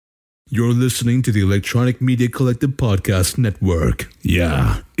You're listening to the Electronic Media Collective Podcast Network.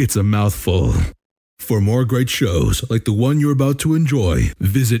 Yeah, it's a mouthful. For more great shows like the one you're about to enjoy,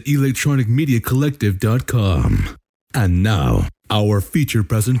 visit electronicmediacollective.com. And now, our feature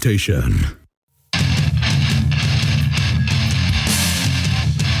presentation.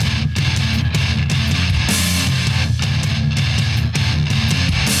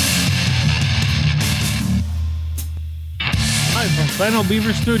 Live from Flannel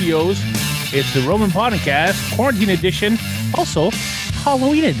Beaver Studios, it's the Roman Podcast, Quarantine Edition, also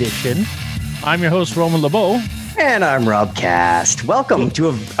Halloween Edition. I'm your host, Roman LeBeau. And I'm Rob Cast. Welcome to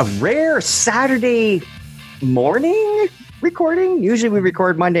a rare Saturday morning recording. Usually we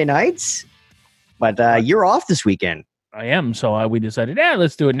record Monday nights, but you're off this weekend. I am, so we decided,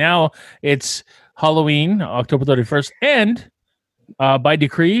 let's do it now. It's Halloween, October 31st, and by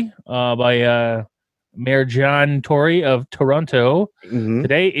decree, by Mayor John Tory of Toronto,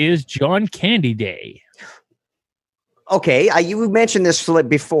 today is John Candy Day. Okay, you mentioned this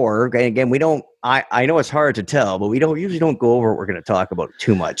before. And again, we don't. I know it's hard to tell, but we usually don't go over what we're going to talk about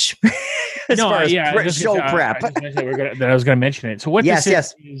too much. Show prep. I was going to mention it. So what this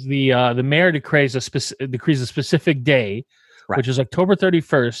is the mayor decrees a specific day, right, which is October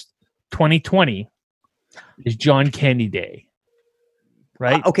 31st, 2020, is John Candy Day.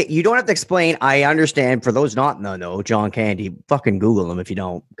 Right? Okay, you don't have to explain. I understand. For those not know, John Candy, fucking Google him if you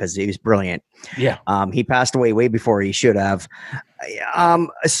don't, because he was brilliant. Yeah. He passed away way before he should have.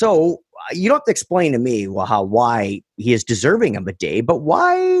 So you don't have to explain to me why he is deserving of a day, but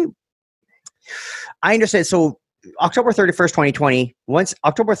why. I understand. So October 31st, 2020, once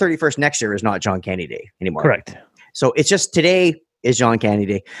October 31st next year is not John Candy Day anymore. Correct. So it's just today is John Candy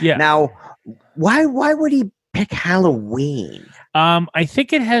Day. Yeah. Now, why would he pick Halloween? I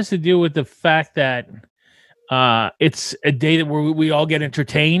think it has to do with the fact that it's a day where we all get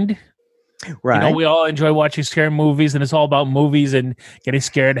entertained. Right. You know, we all enjoy watching scary movies, and it's all about movies and getting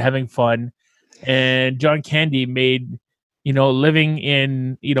scared and having fun. And John Candy made, living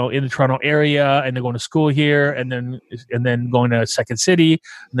in the Toronto area, and then going to school here, and then going to Second City,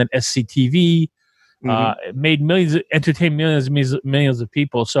 and then SCTV. Made entertained millions of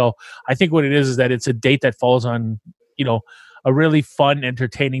people. So I think what it is that it's a date that falls on, a really fun,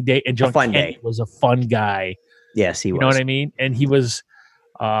 entertaining day. And John Candy was a fun guy. Yes, he was. You know what I mean? And he was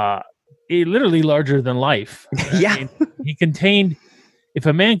literally larger than life. Yeah. I mean, he contained, if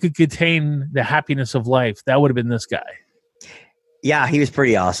a man could contain the happiness of life, that would have been this guy. Yeah, he was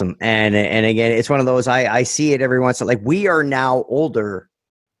pretty awesome. And again, it's one of those, I see it every once in a while. Like, we are now older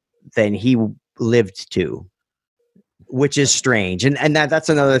than he lived to, which is strange. And that's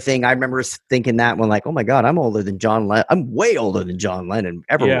another thing. I remember thinking that when, like, oh my God, I'm older than John Lennon. I'm way older than John Lennon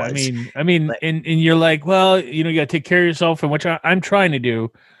ever was. I mean, like, and you're like, well, you got to take care of yourself, and which I'm trying to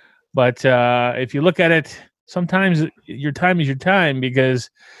do. But if you look at it, sometimes your time is your time, because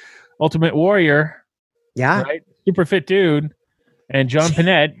Ultimate Warrior, right, super fit dude, and John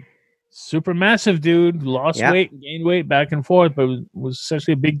Panette, super massive dude, lost weight and gained weight back and forth, but was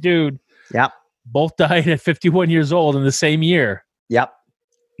essentially a big dude. Yep. Both died at 51 years old in the same year. Yep.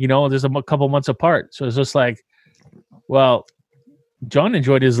 There's a couple months apart. So it's just like, well, John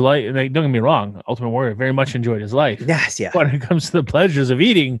enjoyed his life. And don't get me wrong, Ultimate Warrior very much enjoyed his life. Yes, yeah. When it comes to the pleasures of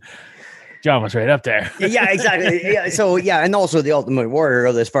eating, John was right up there. Yeah, exactly. Yeah. So, and also the Ultimate Warrior,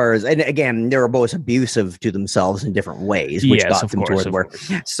 as far as, and again, they were both abusive to themselves in different ways, which got them toward where.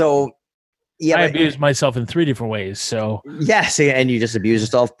 So, yeah, I abused myself in 3 different ways. So yes, and you just abused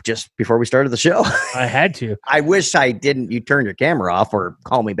yourself just before we started the show. I had to. I wish I didn't. You turned your camera off or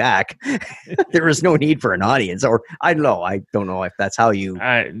call me back. There was no need for an audience, or I don't know. I don't know if that's how you.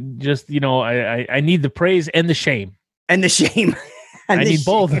 I just, I need the praise and the shame. And the shame. I need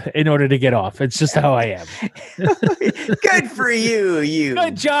both in order to get off. It's just how I am. Good for you.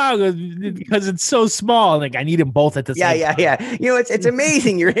 Good job, because it's so small. Like, I need them both at the same time. Yeah. It's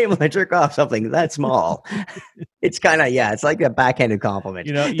amazing you're able to jerk off something that small. It's kind of, it's like a backhanded compliment.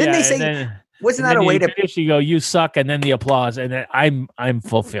 Didn't they say, wasn't that a way to finish? You go, you suck, and then the applause, and then I'm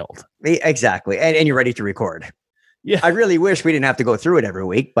fulfilled. Exactly, and you're ready to record. Yeah, I really wish we didn't have to go through it every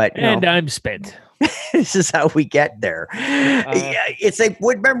week, but I'm spent. This is how we get there. It's like,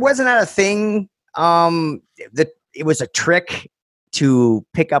 wasn't that a thing? That it was a trick to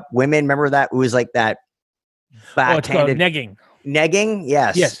pick up women. Remember that? It was like that backhanded negging. Negging,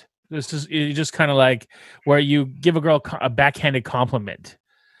 yes. This is just kind of like where you give a girl a backhanded compliment,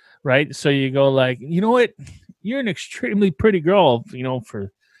 right? So you go like, you know what? You're an extremely pretty girl,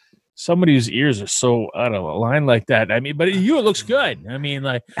 for somebody whose ears are so out of line like that. I mean, but it looks good. I mean,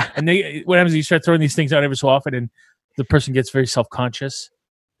 like, and what happens is you start throwing these things out every so often, and the person gets very self-conscious.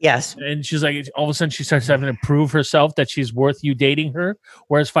 Yes. And she's like, all of a sudden she starts having to prove herself that she's worth you dating her.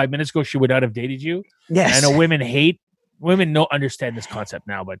 Whereas 5 minutes ago, she would not have dated you. Yes. I know women don't understand this concept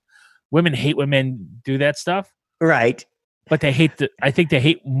now, but women hate when men do that stuff. Right. But I think they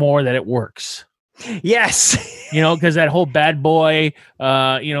hate more that it works. Yes. Because that whole bad boy,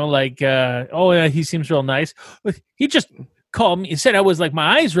 oh yeah, he seems real nice. He just called me. He said I was like,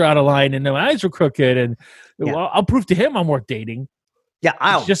 my eyes were out of line and my eyes were crooked, and well, I'll prove to him I'm worth dating. Yeah,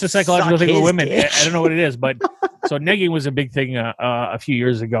 it's just a psychological thing with women. I don't know what it is, but so negging was a big thing a few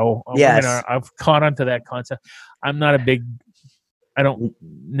years ago. Yes. I've caught on to that concept. I don't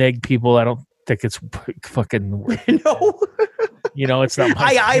neg people. I don't think it's fucking no. It's not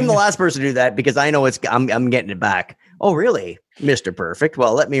my I'm the last person to do that because I know I'm getting it back. Oh, really? Mr. Perfect.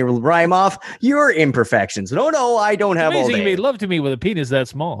 Well, let me rhyme off your imperfections. No, I don't have all day. You made love to me with a penis that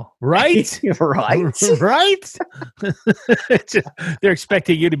small. Right? Right? Right? They're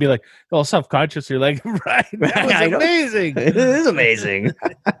expecting you to be like, all self-conscious. You're like, right. That was amazing. It is amazing.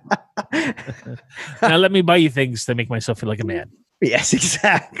 Now let me buy you things to make myself feel like a man. Yes,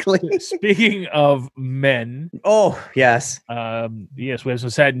 exactly. Speaking of men. Oh, yes. Yes, we have some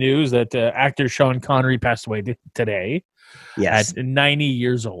sad news that actor Sean Connery passed away today. Yes. At 90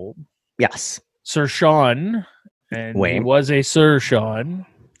 years old. Yes. Sir Sean, and Wayne. He was a Sir Sean,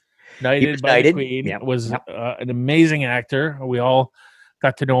 knighted by the Queen, was an amazing actor. We all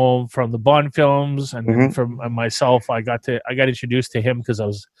got to know him from the Bond films, and from myself, I got introduced to him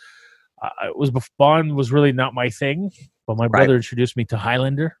because Bond was really not my thing, but my brother introduced me to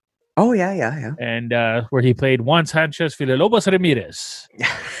Highlander. Oh yeah. And where he played Juan Sanchez Villalobos Ramirez.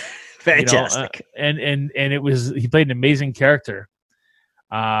 Fantastic. And it was, he played an amazing character.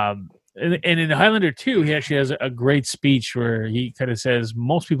 And in Highlander 2, he actually has a great speech where he kind of says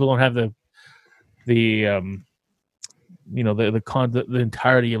most people don't have the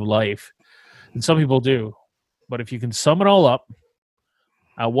entirety of life, and some people do. But if you can sum it all up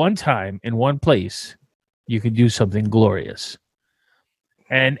at one time in one place, you can do something glorious.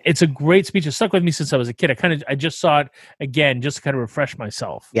 And it's a great speech. It stuck with me since I was a kid. I just saw it again just to kind of refresh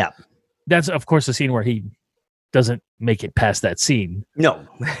myself. Yeah. That's, of course, the scene where he doesn't make it past that scene. No.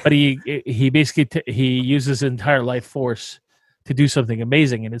 But he basically he uses his entire life force to do something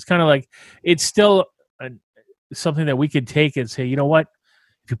amazing. And it's kind of like, it's still something that we could take and say, you know what?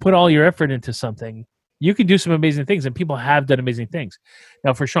 If you put all your effort into something, you can do some amazing things. And people have done amazing things.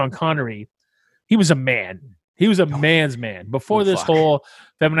 Now, for Sean Connery, he was a man. He was a man's man. Before this whole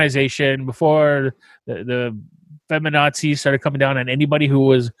feminization, before the feminazis started coming down on anybody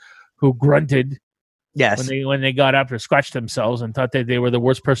who grunted. Yes. When they got up or scratched themselves and thought that they were the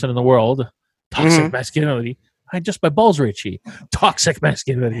worst person in the world. Toxic masculinity. My balls are itchy. Toxic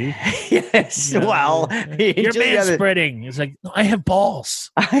masculinity. Yes. Well, you're man spreading. It's like, no, I have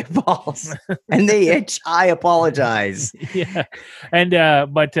balls. I have balls. And they itch. I apologize. Yeah. And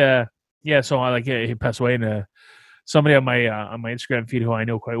so he passed away, and somebody on my Instagram feed who I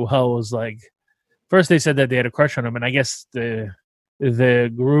know quite well was like, first they said that they had a crush on him, and I guess the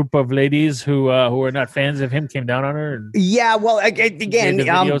group of ladies who are not fans of him came down on her. Yeah, well, again,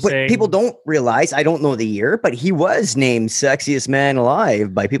 but people don't realize, I don't know the year, but he was named Sexiest Man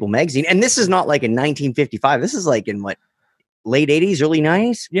Alive by People magazine. And this is not like in 1955. This is like in late 80s, early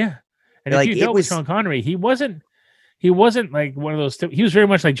 90s? Yeah. And if you dealt with Sean Connery, he wasn't like one of those, he was very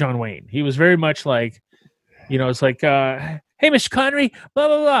much like John Wayne. He was very much like, it's like, hey, Mr. Connery, blah,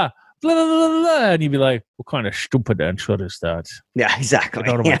 blah, blah. Blah, blah, blah, blah. And you'd be like, what kind of stupid answer is that? Yeah, exactly.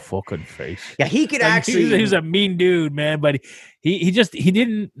 Get out of my fucking face. Yeah, he could actually. He's a mean dude, man, but he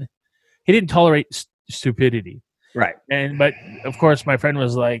didn't tolerate stupidity. Right. But of course, my friend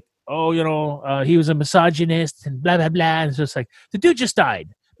was like, oh, he was a misogynist and blah, blah, blah. And it's just like, the dude just died.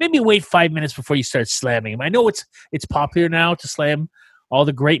 Maybe wait 5 minutes before you start slamming him. I know it's popular now to slam all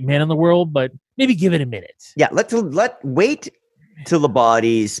the great men in the world, but maybe give it a minute. Yeah, wait till the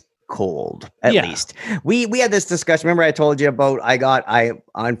body's cold, at least. We had this discussion. Remember I told you about I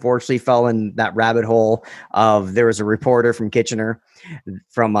unfortunately fell in that rabbit hole of, there was a reporter from Kitchener,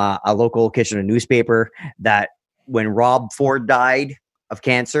 from a local Kitchener newspaper, that when Rob Ford died of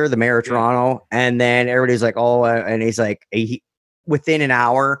cancer, the mayor of Toronto, and then everybody's like, and he's like, within an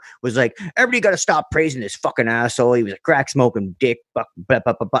hour was like, everybody got to stop praising this fucking asshole. He was a crack smoking dick. And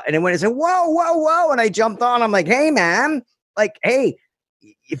then when I said, whoa, and I jumped on, I'm like, hey man, hey,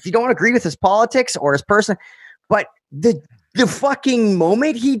 if you don't agree with his politics or his person, but the fucking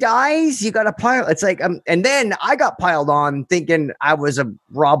moment he dies, you got to pile. It's like, and then I got piled on thinking I was a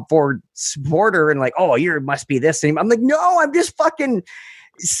Rob Ford supporter and like, oh, you must be this. And I'm like, no, I'm just fucking,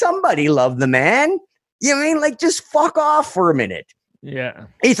 somebody love the man. You know what I mean? Like, just fuck off for a minute. Yeah.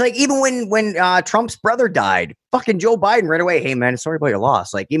 It's like even when Trump's brother died, fucking Joe Biden right away. Hey man, sorry about your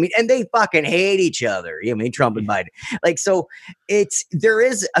loss. Like, and they fucking hate each other. Trump and Biden. Like, so there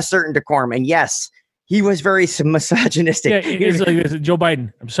is a certain decorum, and yes, he was very misogynistic. Yeah, it's like this. Joe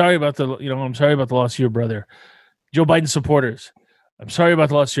Biden. I'm sorry about the loss of your brother. Joe Biden supporters. I'm sorry about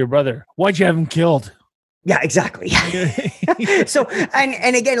the loss of your brother. Why'd you have him killed? Yeah, exactly. So,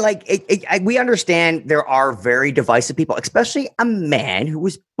 and again, like we understand there are very divisive people, especially a man who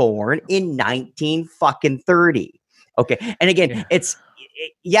was born in 1930. Okay, and again,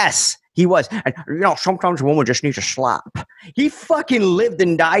 yes, he was. And sometimes a woman just needs a slap. He fucking lived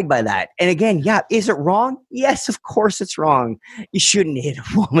and died by that. And again, yeah, is it wrong? Yes, of course it's wrong. You shouldn't hit a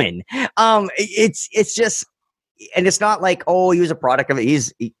woman. It's just, and it's not like, oh, he was a product of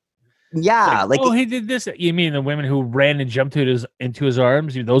it. Yeah, like he did this. You mean the women who ran and jumped into his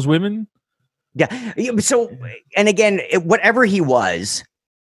arms? Those women? Yeah. So, and again, whatever he was,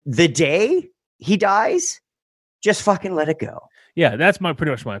 the day he dies, just fucking let it go. Yeah, that's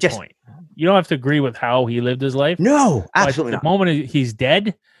pretty much my point. You don't have to agree with how he lived his life. No, absolutely not. The moment he's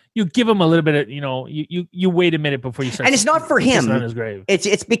dead, you give him a little bit of, you wait a minute before you start. And it's not for him. On his grave.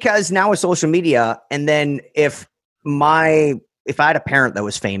 It's because now with social media, and then if I had a parent that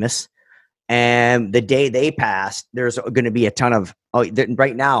was famous, and the day they passed, there's going to be a ton of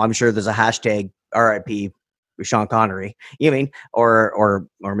right now. I'm sure there's a hashtag RIP Sean Connery. Or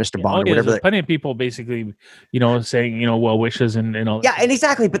Mr. Bond, or whatever. There's plenty of people basically, saying well wishes and all. Yeah, and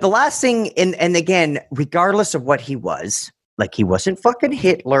exactly. But the last thing, and again, regardless of what he was, like he wasn't fucking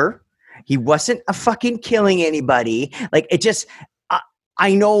Hitler. He wasn't a fucking killing anybody. Like it just.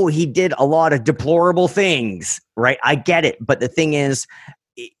 I know he did a lot of deplorable things, right? I get it, but the thing is,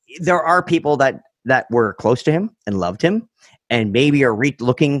 there are people that were close to him and loved him, and maybe are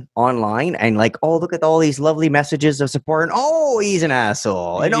looking online and like, oh, look at all these lovely messages of support, and oh, he's an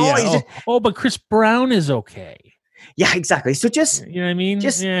asshole, and but Chris Brown is okay. Yeah, exactly. So just you know what I mean?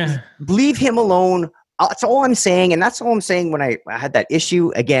 Just leave him alone. That's all I'm saying, and that's all I'm saying. When I had that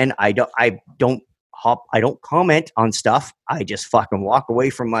issue again, I don't comment on stuff. I just fucking walk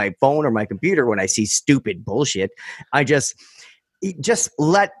away from my phone or my computer when I see stupid bullshit. I just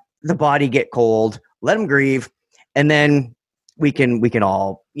let the body get cold, let him grieve, and then we can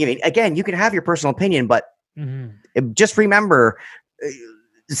all, again, you can have your personal opinion, but just remember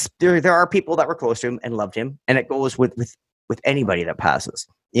there are people that were close to him and loved him, and it goes with anybody that passes.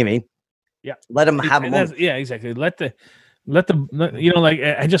 Yeah. Let him have a moment. Yeah, exactly. Let the like,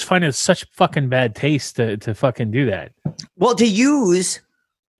 I just find it such fucking bad taste to fucking do that. Well, to use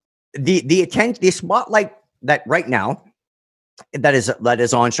the attention, the spotlight that right now that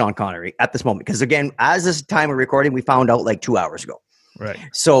is on Sean Connery at this moment. Because again, as this time of recording, we found out like 2 hours ago. Right.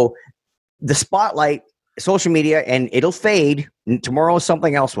 So the spotlight, social media, and it'll fade. And tomorrow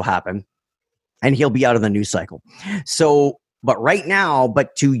something else will happen, and he'll be out of the news cycle. So, but right now,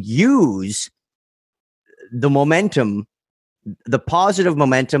 to use the momentum, the positive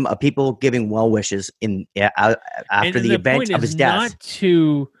momentum of people giving well wishes after the event of his death.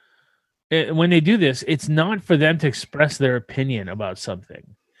 When they do this, it's not for them to express their opinion about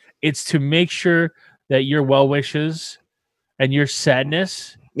something. It's to make sure that your well wishes and your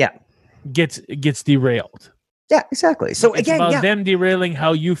sadness gets derailed. Yeah, exactly. So it's about them derailing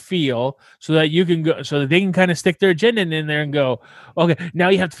how you feel, so that you can go, so that they can kind of stick their agenda in there and go, okay, now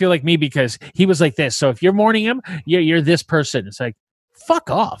you have to feel like me because he was like this. So if you're mourning him, you're this person. It's like, fuck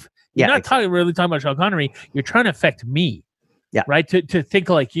off. You're not really talking about Sean Connery. You're trying to affect me. Yeah. Right. To think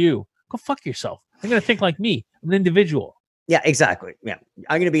like you. Go fuck yourself. I'm going to think like me. I'm an individual. Yeah, exactly. Yeah.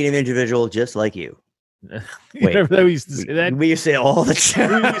 I'm going to be an individual just like you. Remember that we used to say that? We used to say it all the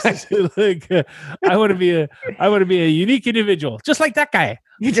time. We used to say, like, I want to be a unique individual, just like that guy.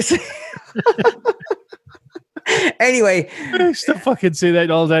 You just anyway. I used to fucking say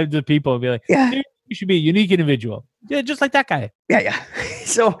that all the time to people and be like, yeah, you should be a unique individual. Yeah, just like that guy. Yeah.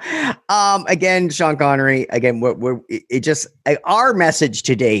 So, again, Sean Connery, again, our message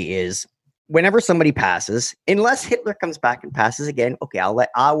today is whenever somebody passes, unless Hitler comes back and passes again, okay,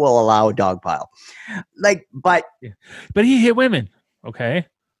 I will allow a dog pile. But he hit women, okay,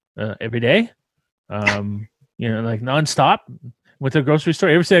 every day, like nonstop. With the grocery store,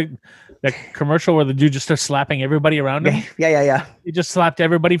 you ever see that commercial where the dude just starts slapping everybody around him? Yeah. He just slapped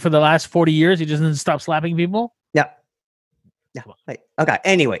everybody for the last 40 years. He just didn't stop slapping people. Yeah. Okay.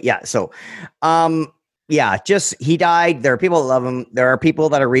 Anyway, yeah. So, just he died. There are people that love him. There are people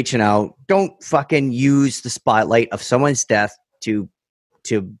that are reaching out. Don't fucking use the spotlight of someone's death to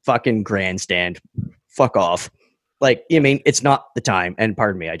fucking grandstand. Fuck off. Mm-hmm. It's not the time. And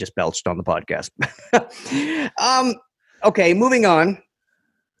pardon me, I just belched on the podcast. Okay, moving on.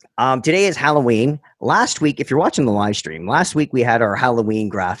 Today is Halloween. Last week, if you're watching the live stream, last week we had our Halloween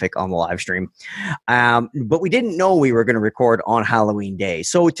graphic on the live stream, but we didn't know we were going to record on Halloween Day.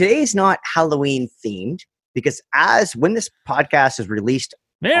 So today is not Halloween themed because when this podcast is released,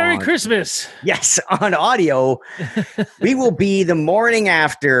 Merry Christmas. Yes, on audio, we will be the morning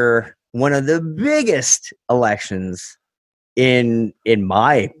after one of the biggest elections in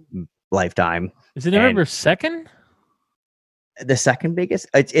my lifetime. Is it November 2nd? The second biggest.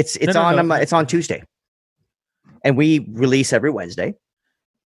 It's on Tuesday, and we release every Wednesday.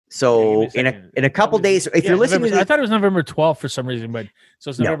 So in a couple days, if you're listening, I thought it was November 12th for some reason, but so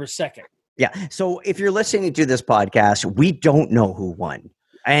it's November 2nd. Yeah. So if you're listening to this podcast, we don't know who won,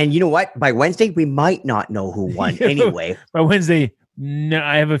 and you know what? By Wednesday, we might not know who won anyway. By Wednesday, no,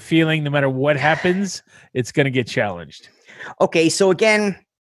 I have a feeling no matter what happens, it's going to get challenged. Okay. So again.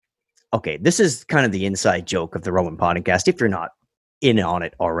 Okay, this is kind of the inside joke of the Roman podcast. If you're not in on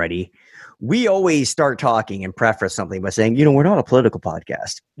it already, we always start talking and preface something by saying, we're not a political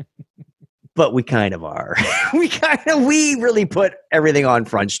podcast, but we kind of are. we really put everything on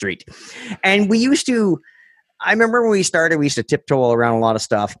Front Street. And I remember when we started, we used to tiptoe around a lot of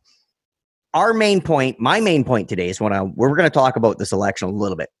stuff. My main point today is we're going to talk about this election a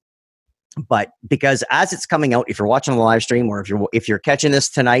little bit. But because as it's coming out, if you're watching the live stream or if you're catching this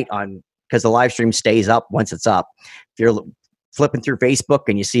tonight because the live stream stays up once it's up, if you're flipping through Facebook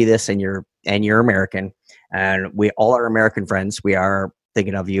and you see this and you're American, and we all are American friends, we are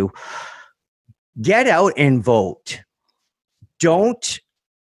thinking of you. Get out and vote. Don't.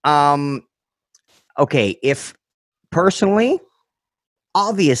 Okay, if personally,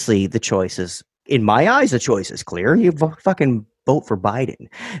 obviously the choice is, in my eyes, the choice is clear. You fucking vote for Biden.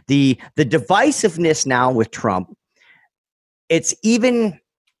 The divisiveness now with Trump, it's even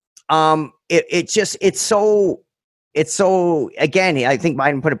it's so again, I think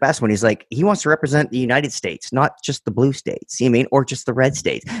Biden put it best when he's like, he wants to represent the United States, not just the blue states, or just the red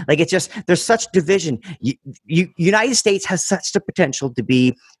states. Like, it's just, there's such division. United States has such the potential to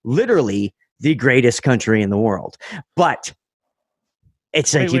be literally the greatest country in the world, but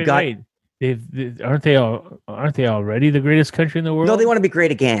it's like wait. Aren't they already the greatest country in the world? No, they want to be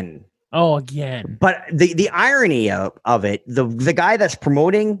great again. Oh, again. But the irony of it, the guy that's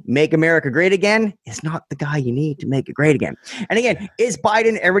promoting Make America Great Again is not the guy you need to make it great again. And again, is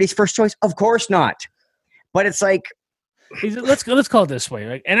Biden everybody's first choice? Of course not. But it's like, let's call it this way.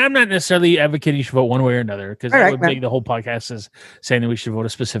 Right? And I'm not necessarily advocating you should vote one way or another, because that would make the whole podcast is saying that we should vote a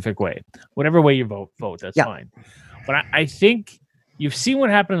specific way. Whatever way you vote, that's fine. But I think you've seen what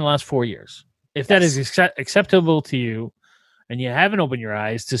happened in the last 4 years. If that is acceptable to you, and you haven't opened your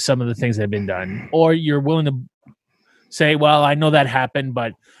eyes to some of the things that have been done, or you're willing to say, well, I know that happened,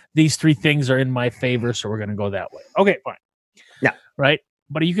 but these three things are in my favor, so we're going to go that way. Okay, fine. Yeah. Right?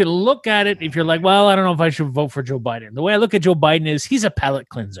 But you can look at it if you're like, well, I don't know if I should vote for Joe Biden. The way I look at Joe Biden is he's a palate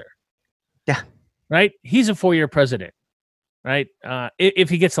cleanser. Yeah. Right? He's a 4-year president. Right? If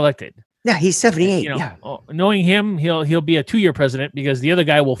he gets elected. Yeah, he's 78. Knowing him, he'll be a 2-year president because the other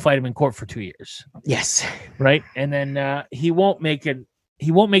guy will fight him in court for 2 years. Yes. Right? And then he won't make it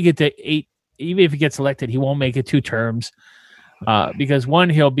to 8. Even if he gets elected, he won't make it 2 terms. Because one,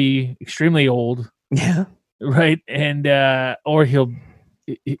 he'll be extremely old. Yeah. Right? And or he'll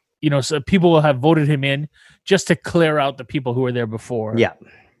so people will have voted him in just to clear out the people who were there before. Yeah.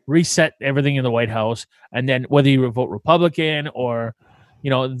 Reset everything in the White House, and then whether you vote Republican or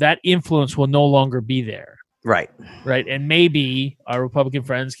that influence will no longer be there. Right. Right. And maybe our Republican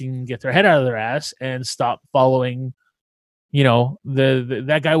friends can get their head out of their ass and stop following,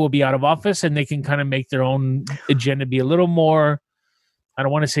 that guy will be out of office, and they can kind of make their own agenda be a little more, I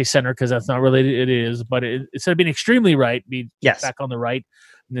don't want to say center because that's not really it is, but instead of being extremely right, be back on the right.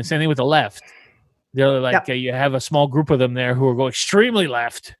 And the same thing with the left. They're like, you have a small group of them there who are going extremely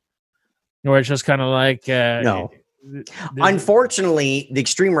left, where it's just kind of like, no. Unfortunately, the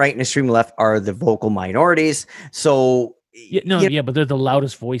extreme right and extreme left are the vocal minorities. So but they're the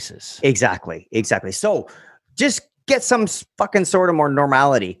loudest voices. Exactly. So just get some fucking sort of more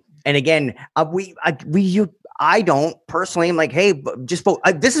normality. And again, I don't personally. I'm like, hey, just vote.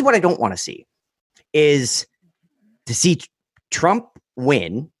 This is what I don't want to see, is to see Trump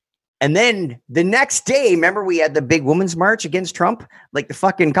win. And then the next day, remember we had the big women's march against Trump, like the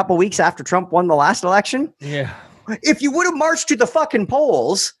fucking couple weeks after Trump won the last election. Yeah. If you would have marched to the fucking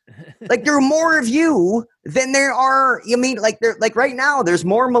polls, like there are more of you than there are. Like right now, there's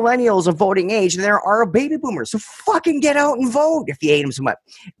more millennials of voting age than there are baby boomers. So fucking get out and vote if you hate them so much.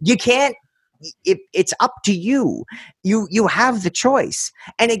 You can't it's up to you. You have the choice.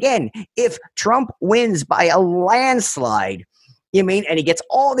 And again, if Trump wins by a landslide, and he gets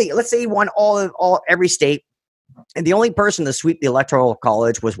let's say he won every state, and the only person to sweep the electoral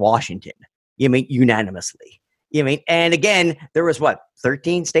college was Washington. Unanimously. And again, there was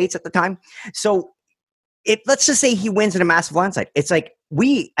 13 states at the time. So let's just say he wins in a massive landslide. It's like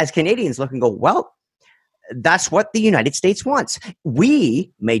we as Canadians look and go, well, that's what the United States wants.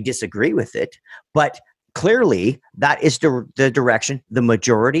 We may disagree with it, but clearly that is the direction the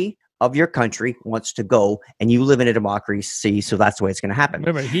majority of your country wants to go, and you live in a democracy, so that's the way it's going to happen.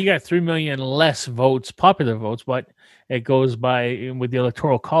 Remember, he got 3 million less votes, popular votes, but it goes by with the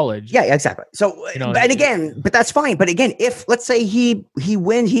Electoral College. Yeah, exactly. So, but that's fine. But again, if let's say he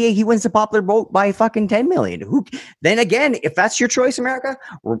wins the popular vote by fucking 10 million, then again, if that's your choice, America,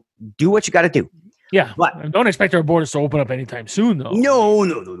 do what you got to do. Yeah, but don't expect our borders to open up anytime soon, though.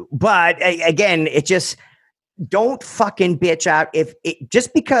 No. But again, it just don't fucking bitch out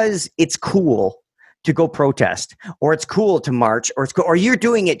just because it's cool to go protest, or it's cool to march, or you're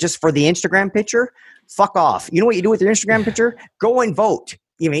doing it just for the Instagram picture. Fuck off. You know what you do with your Instagram picture? Go and vote.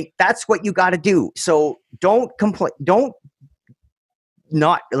 That's what you got to do. So don't complain. Don't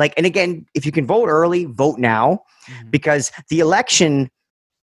not like. And again, if you can vote early, vote now, because the election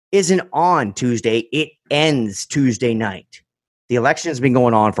isn't on Tuesday. It ends Tuesday night. The election has been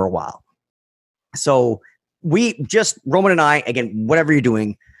going on for a while. So Roman and I, again, whatever you're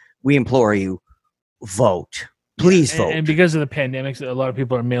doing, we implore you, vote. Please vote. And because of the pandemic, a lot of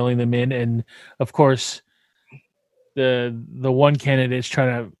people are mailing them in. And of course, the one candidate's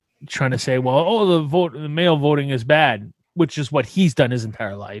trying to say, well, the mail voting is bad, which is what he's done his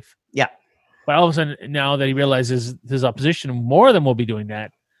entire life. Yeah. But all of a sudden, now that he realizes his opposition more than will be doing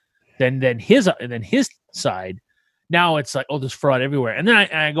that, than his side. Now it's like, there's fraud everywhere. And then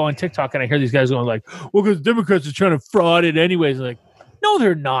I go on TikTok and I hear these guys going like, well, because Democrats are trying to fraud it anyways. Like, no,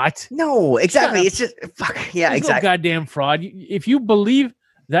 they're not. No, exactly. It's just fuck. Yeah, there's exactly. No goddamn fraud. If you believe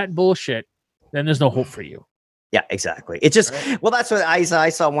that bullshit, then there's no hope for you. Yeah, exactly. It's just well, that's what I saw. I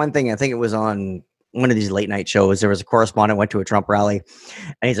saw one thing. I think it was on one of these late night shows. There was a correspondent went to a Trump rally,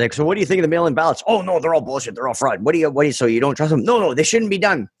 and he's like, "So what do you think of the mail-in ballots?" "Oh no, they're all bullshit. They're all fraud. What do you? So you don't trust them?" No, they shouldn't be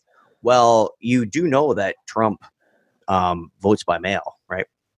done. Well, you do know that Trump votes by mail, right?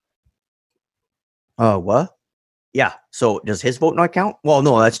 What? Yeah. So does his vote not count? Well,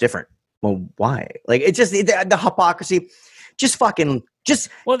 no, that's different. Well, why? Like, it's just the hypocrisy. Just fucking,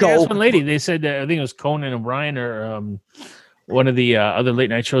 well, go. That's one lady. They said that, I think it was Conan O'Brien or one of the other late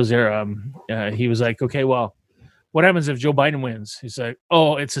night shows there. He was like, okay, well, what happens if Joe Biden wins? He's like,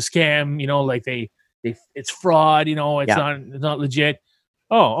 oh, it's a scam. Like it's fraud. It's not legit.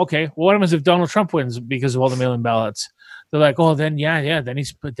 Oh, okay. Well, what happens if Donald Trump wins because of all the mail-in ballots? They're like, oh, then then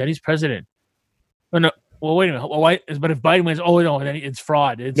he's president. Oh, no. Well, wait a minute. Well, why? But if Biden wins, then it's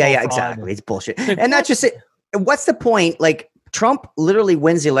fraud. It's fraud. Exactly. It's bullshit. And that's just it. What's the point? Like, Trump literally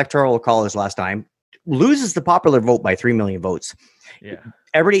wins the electoral college last time, loses the popular vote by 3 million votes. Yeah.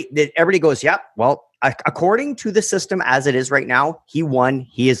 Everybody goes, yeah, well, according to the system as it is right now, he won.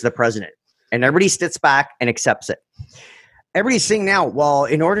 He is the president. And everybody sits back and accepts it. Everybody's saying now, well,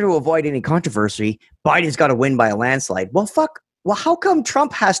 in order to avoid any controversy, Biden's got to win by a landslide. Well, fuck. Well, how come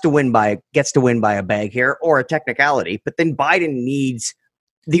Trump gets to win by a bag here or a technicality, but then Biden needs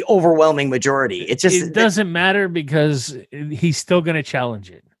the overwhelming majority? It doesn't matter because he's still going to challenge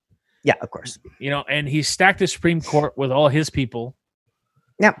it. Yeah, of course. And he stacked the Supreme Court with all his people.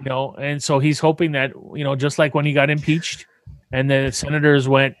 Yeah. And so he's hoping that, just like when he got impeached and the senators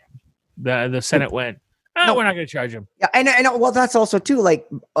went, the Senate went, no, we're not going to charge him. Yeah, and well, that's also too, like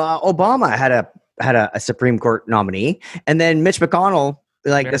Obama had a Supreme Court nominee, and then Mitch McConnell,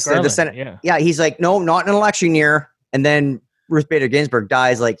 like the Senate, he's like, no, not an election year, and then Ruth Bader Ginsburg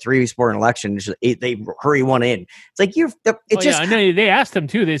dies like 3 weeks before an election. They hurry one in. It's like I know they asked him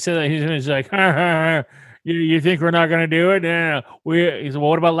too. They said that he's like, you think we're not going to do it? No. He said, well,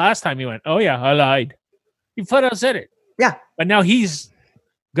 what about last time? He went, oh yeah, I lied. He flat out said it. Yeah, but now he's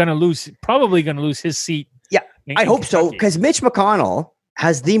probably going to lose his seat. Yeah, I hope so, because Mitch McConnell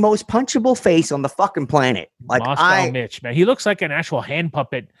has the most punchable face on the fucking planet. Like Mitch, man, he looks like an actual hand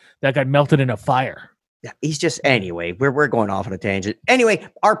puppet that got melted in a fire. Yeah, he's just anyway. We're going off on a tangent. Anyway,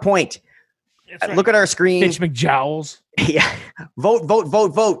 our point. Right. Look at our screen. Mitch McJowls. Yeah,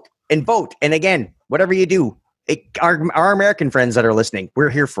 vote, and again, whatever you do, our American friends that are listening, we're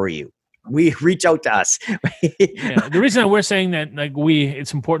here for you. We reach out to us. Yeah, the reason we're saying that, like,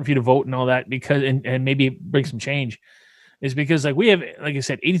 it's important for you to vote and all that, because and maybe bring some change, is because, like, we have, like I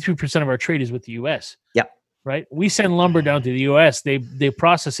said, 83% of our trade is with the U.S. Yep. right? We send lumber down to the U.S. They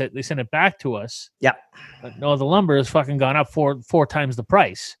process it. They send it back to us. Yeah. But no, the lumber has fucking gone up four times the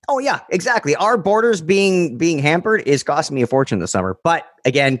price. Oh yeah, exactly. Our borders being hampered is costing me a fortune this summer. But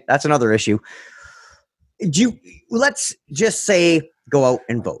again, that's another issue. Let's just say go out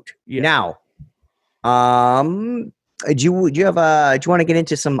and vote. Yeah. Now, do you want to get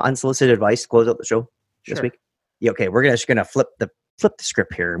into some unsolicited advice to close out the show this week? Yeah, okay, we're just gonna flip the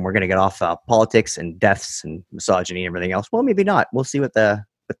script here, and we're gonna get off politics and deaths and misogyny and everything else. Well, maybe not. We'll see what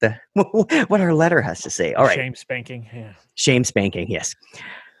what our letter has to say. All right, shame spanking. Yeah, shame spanking. Yes.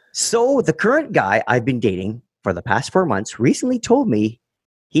 So the current guy I've been dating for the past 4 months recently told me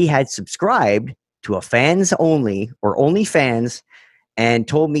he had subscribed to a fans only or OnlyFans and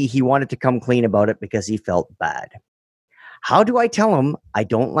told me he wanted to come clean about it because he felt bad. How do I tell him I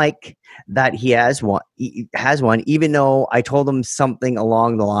don't like that he has one, even though I told him something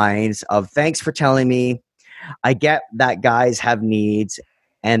along the lines of, thanks for telling me. I get that guys have needs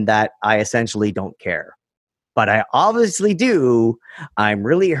and that I essentially don't care. But I obviously do. I'm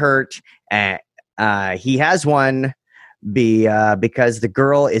really hurt. He has one because the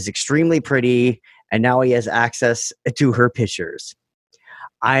girl is extremely pretty and now he has access to her pictures.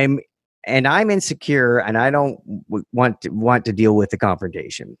 I'm insecure and I don't want to deal with the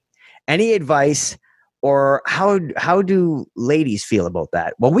confrontation. Any advice, or how do ladies feel about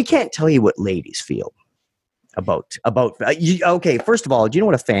that? Well, we can't tell you what ladies feel about okay, first of all, do you know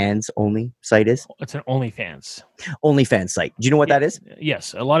what a fans only site is? It's an OnlyFans site. Do you know what that is?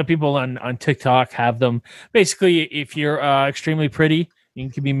 Yes, a lot of people on TikTok have them. Basically, if you're extremely pretty, you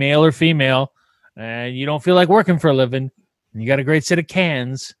can be male or female, and you don't feel like working for a living, and you got a great set of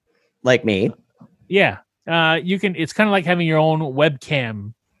cans, like me. Yeah, you can. It's kind of like having your own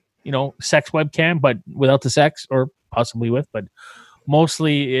webcam, sex webcam, but without the sex, or possibly with, but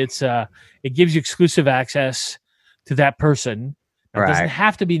mostly it gives you exclusive access to that person. Now, it doesn't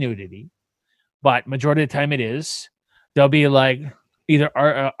have to be nudity, but majority of the time it is. There'll be like either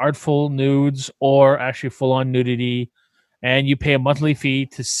artful nudes or actually full on nudity, and you pay a monthly fee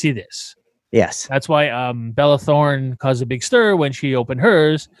to see this. Yes, that's why Bella Thorne caused a big stir when she opened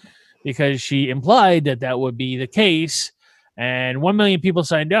hers, because she implied that would be the case, and 1 million people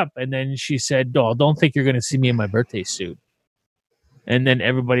signed up, and then she said, "Oh, don't think you're going to see me in my birthday suit." And then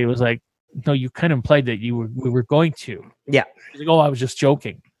everybody was like, "No, you kind of implied that we were going to." Yeah. She's like, "Oh, I was just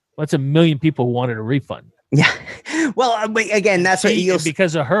joking." Well, that's 1 million people who wanted a refund. Yeah. Well, again, that's what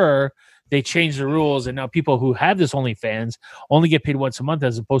because of her, they changed the rules, and now people who have this OnlyFans only get paid once a month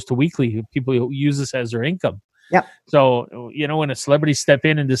as opposed to weekly. People who use this as their income. Yeah. So, when a celebrity step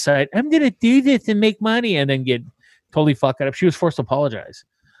in and decide, I'm going to do this and make money, and then get totally fucked up, she was forced to apologize.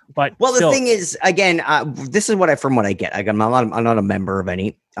 But the thing is, again, this is from what I get. I'm not a member of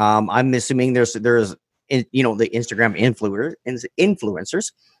any. I'm assuming there's the Instagram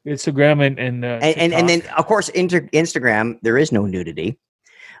influencers, Instagram and then of course Instagram, there is no nudity.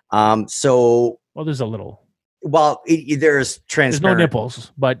 So there's a little. Well, there's transparent. There's no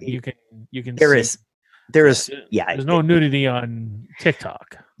nipples, but you can. There is. There's no nudity on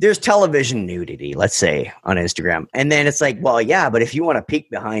TikTok. There's television nudity, let's say, on Instagram. And then it's like, well, yeah, but if you want to peek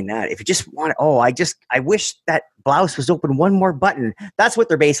behind that, if you just want, I wish that blouse was open one more button. That's what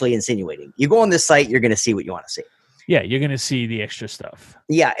they're basically insinuating. You go on this site, you're going to see what you want to see. Yeah, you're going to see the extra stuff.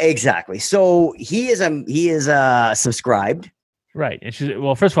 Yeah, exactly. So he is subscribed. Right. And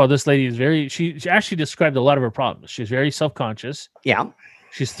first of all, this lady is she actually described a lot of her problems. She's very self-conscious. Yeah.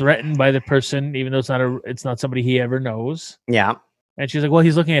 She's threatened by the person, even though it's not somebody he ever knows. Yeah. And she's like, well,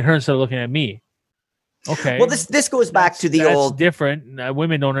 he's looking at her instead of looking at me. Okay. Well, this goes back to the old different.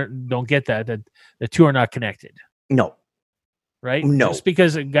 Women don't get that the two are not connected. No. Right? No. Just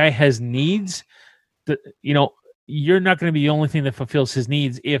because a guy has needs, you're not going to be the only thing that fulfills his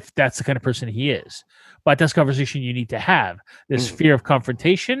needs if that's the kind of person he is. But that's a conversation you need to have. This fear of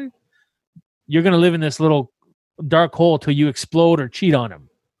confrontation, you're going to live in this little dark hole till you explode or cheat on him.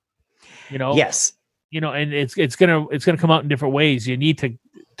 Yes. And it's gonna come out in different ways. You need to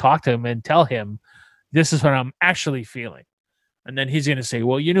talk to him and tell him, this is what I'm actually feeling, and then he's gonna say,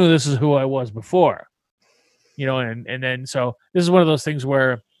 well, this is who I was before, and then so this is one of those things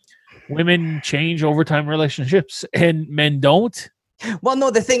where women change over time relationships and men don't. Well, no,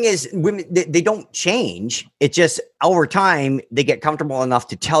 the thing is, women they don't change. It's just over time they get comfortable enough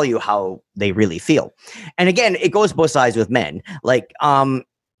to tell you how they really feel. And again, it goes both sides with men. Like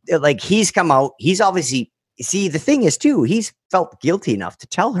he's come out. He's obviously the thing is too. He's felt guilty enough to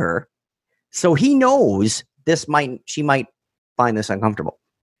tell her, so he knows she might find this uncomfortable,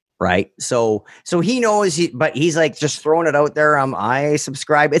 right? So he knows. But he's like just throwing it out there. I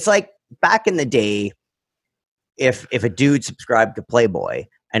subscribe. It's like back in the day. if a dude subscribed to Playboy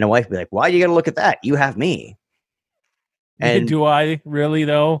and a wife would be like, why do you got to look at that? You have me. And do I really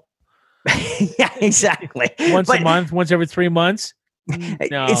though? Yeah, exactly. Once a month, once every 3 months.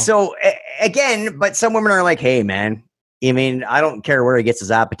 No. So again, but some women are like, hey man, I mean, I don't care where he gets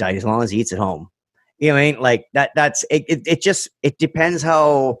his appetite as long as he eats at home. You know what I mean? Like that's it depends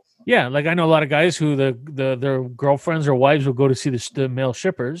how. Yeah, like I know a lot of guys who their girlfriends or wives will go to see the male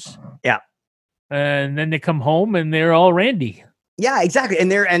shippers. Yeah. And then they come home and they're all randy. Yeah, exactly.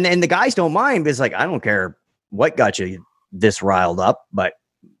 And the guys don't mind because like I don't care what got you this riled up, but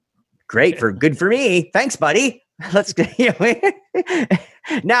good for me. Thanks, buddy. Let's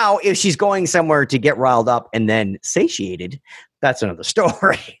now if she's going somewhere to get riled up and then satiated, that's another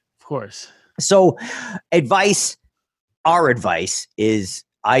story. Of course. So our advice is,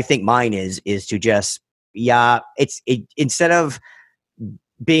 I think mine is to just, instead of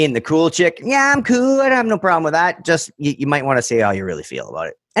being the cool chick, yeah, I'm cool, I have no problem with that. Just, you might want to say how you really feel about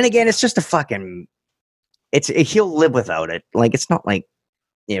it. And again, it's just he'll live without it. Like, it's not like,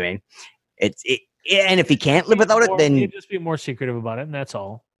 you know what I mean? And if he can't live without it, then you just be more secretive about it, and that's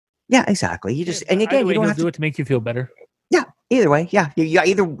all. Yeah, exactly. You just, and again, you don't have to do it to make you feel better. Yeah, either way. Yeah.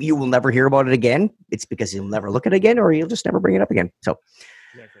 Either you will never hear about it again. It's because you'll never look at it again, or you'll just never bring it up again. So,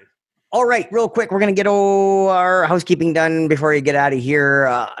 exactly. All right, real quick, we're going to get our housekeeping done before you get out of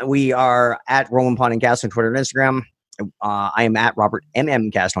here. We are at Roman Podcast on Twitter and Instagram. I am at Robert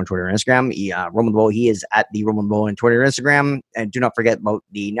MMcast on Twitter and Instagram. Roman LeBeau, he is at the Roman LeBeau on Twitter and Instagram. And do not forget about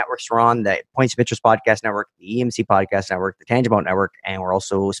the networks we're on, the Points of Interest Podcast Network, the EMC Podcast Network, the Tangible Network, and we're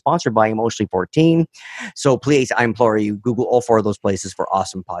also sponsored by Emotionally 14. So please, I implore you, Google all 4 of those places for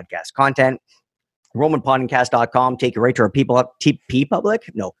awesome podcast content. RomanPodcast.com, take you right to our Public?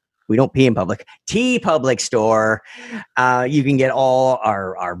 No. We don't pee in public. T-Public store. You can get all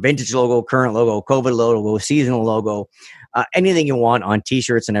our vintage logo, current logo, COVID logo, seasonal logo, anything you want on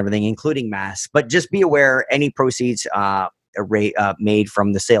T-shirts and everything, including masks. But just be aware, any proceeds made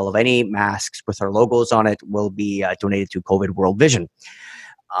from the sale of any masks with our logos on it will be donated to COVID World Vision.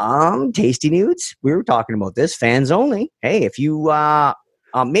 Tasty Nudes. We were talking about this. Fans only. Hey, if you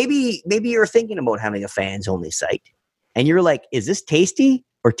maybe you're thinking about having a fans only site, and you're like, is this tasty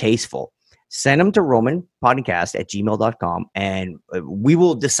or tasteful? Send them to romanpodcast@gmail.com and we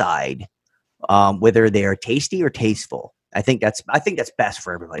will decide whether they are tasty or tasteful. I think that's best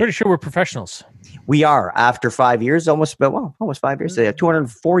for everybody. Pretty sure we're professionals. We are, after 5 years, almost 5 years,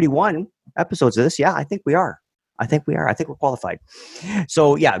 241 episodes of this. Yeah, I think we are. I think we're qualified.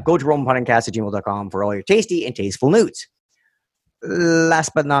 So yeah, go to romanpodcast@gmail.com for all your tasty and tasteful nudes.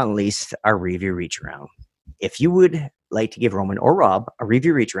 Last but not least, our review reach around. If you would like to give Roman or Rob a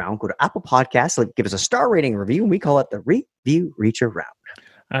review reach around, go to Apple Podcasts, give us a star rating review, and we call it the review reach around.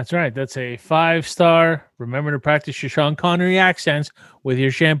 That's right. That's a 5-star. Remember to practice your Sean Connery accents with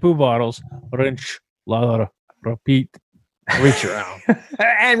your shampoo bottles. Rinse, lather, repeat, reach around.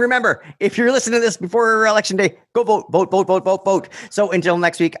 And remember, if you're listening to this before Election Day, go vote, vote, vote, vote, vote, vote. So until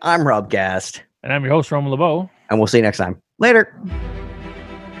next week, I'm Rob Gast. And I'm your host, Roman LeBeau. And we'll see you next time. Later.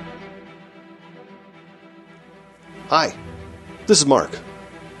 Hi, this is Mark.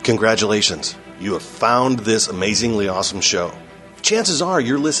 Congratulations. You have found this amazingly awesome show. Chances are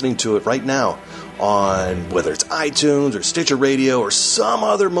you're listening to it right now on whether it's iTunes or Stitcher Radio or some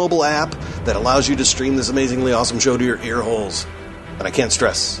other mobile app that allows you to stream this amazingly awesome show to your ear holes. And I can't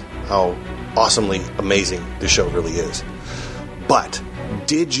stress how awesomely amazing this show really is. But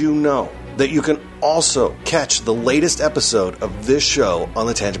did you know that you can also catch the latest episode of this show on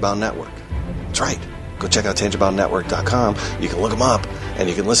the Tangibound Network? That's right. Go check out tangiboundnetwork.com. You can look them up, and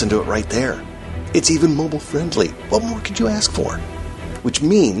you can listen to it right there. It's even mobile friendly. What more could you ask for? Which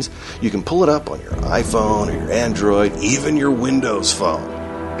means you can pull it up on your iPhone or your Android, even your Windows phone.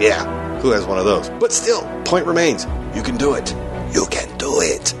 Yeah, who has one of those? But still, point remains, you can do it. You can do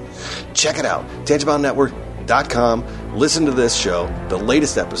it. Check it out, tangiboundnetwork.com. Listen to this show, the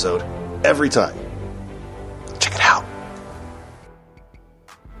latest episode, every time. Check it out.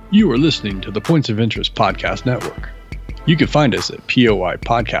 You are listening to the Points of Interest Podcast Network. You can find us at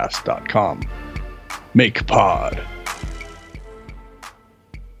poipodcast.com. Make pod.